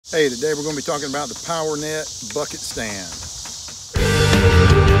Hey, today we're going to be talking about the Powernet bucket stand.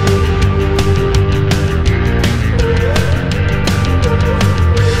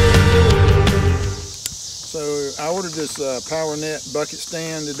 So I ordered this Powernet bucket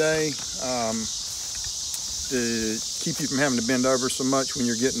stand today to keep you from having to bend over so much when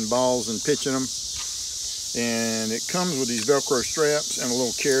you're getting balls and pitching them. And it comes with these Velcro straps and a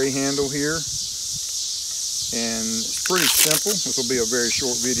little carry handle here. And it's pretty simple. This will be a very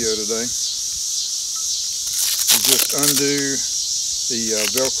short video today. You just undo the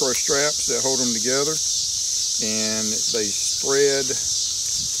Velcro straps that hold them together, and they spread,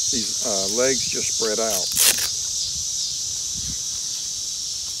 these legs just spread out.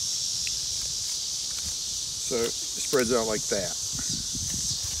 So it spreads out like that.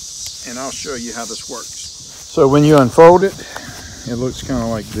 And I'll show you how this works. So when you unfold it, it looks kind of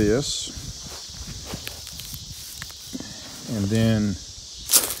like this. And then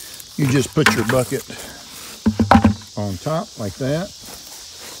you just put your bucket on top like that.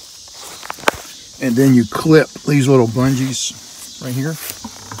 And then you clip these little bungees right here.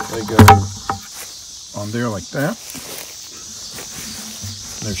 They go on there like that.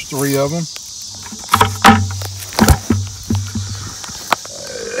 There's 3 of them.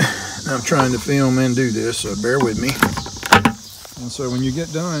 I'm trying to film and do this, so bear with me. And so when you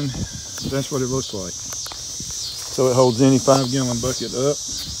get done, that's what it looks like. So it holds any 5-gallon bucket up,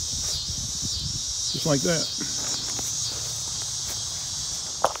 just like that.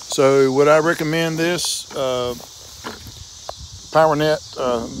 So would I recommend this Powernet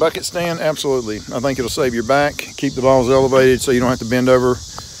bucket stand? Absolutely. I think it'll save your back, keep the balls elevated so you don't have to bend over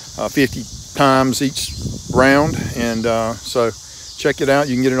 50 times each round. And so check it out.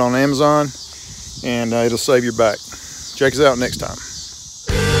 You can get it on Amazon, and it'll save your back. Check us out next time.